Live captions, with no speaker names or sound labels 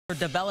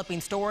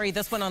Developing story,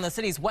 this one on the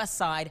city's west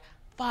side.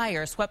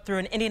 Fire swept through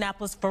an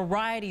Indianapolis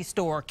variety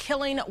store,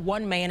 killing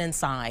one man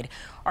inside.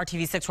 Our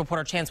TV6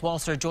 reporter Chance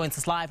Walser joins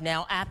us live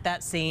now at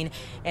that scene.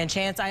 And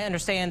Chance, I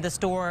understand the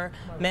store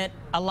meant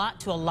a lot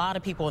to a lot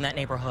of people in that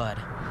neighborhood.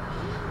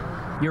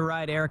 You're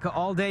right, Erica.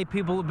 All day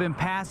people have been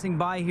passing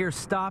by here,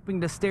 stopping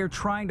to stare,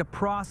 trying to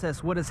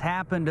process what has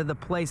happened to the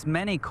place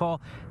many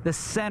call the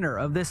center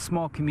of this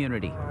small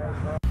community.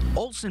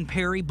 Olson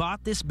Perry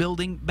bought this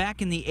building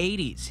back in the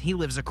 80s. He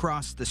lives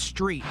across the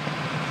street.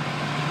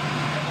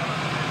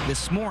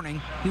 This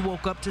morning, he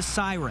woke up to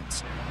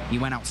sirens. He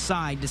went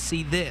outside to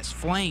see this,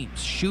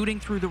 flames shooting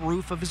through the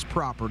roof of his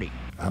property.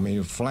 I mean, it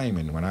was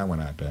flaming when I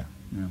went out there.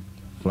 Yeah.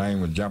 Flame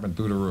was jumping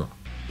through the roof.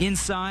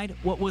 Inside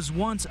what was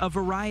once a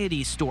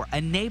variety store,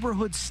 a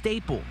neighborhood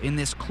staple in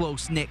this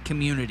close-knit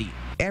community.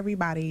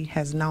 Everybody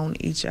has known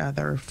each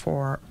other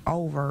for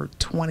over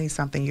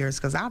 20-something years,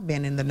 because I've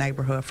been in the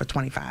neighborhood for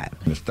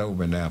 25. The store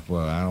been there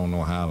for I don't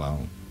know how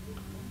long.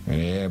 And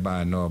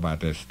everybody know about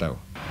that store.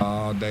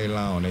 All day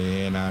long,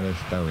 they in out of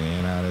the store,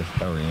 in out of the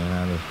store, in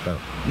out of the store.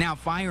 Now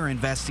fire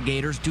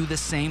investigators do the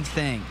same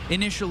thing.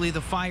 Initially,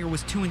 the fire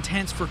was too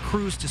intense for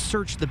crews to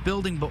search the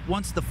building, but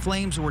once the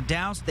flames were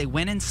doused, they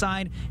went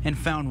inside and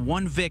found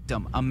one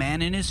victim, a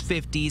man in his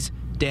 50s,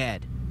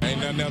 dead.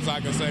 Ain't nothing else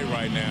I can say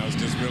right now. It's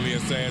just really a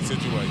sad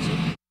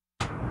situation.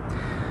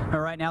 All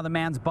right, now the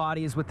man's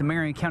body is with the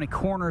Marion County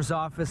Coroner's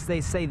Office.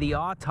 They say the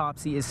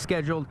autopsy is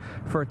scheduled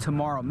for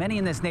tomorrow. Many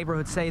in this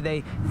neighborhood say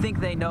they think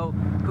they know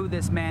who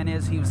this man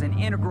is. He was an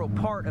integral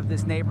part of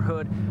this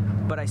neighborhood,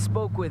 but I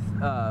spoke with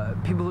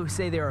people who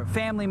say they are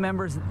family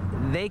members.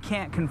 They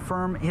can't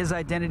confirm his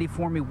identity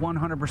for me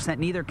 100%.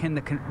 Neither can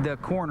the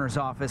Coroner's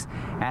Office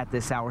at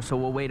this hour, so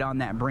we'll wait on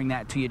that and bring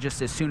that to you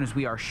just as soon as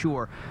we are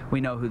sure we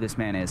know who this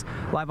man is.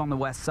 Live on the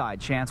west side,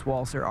 Chance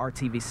Walser,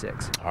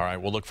 RTV6. All right,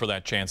 we'll look for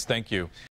that, Chance. Thank you.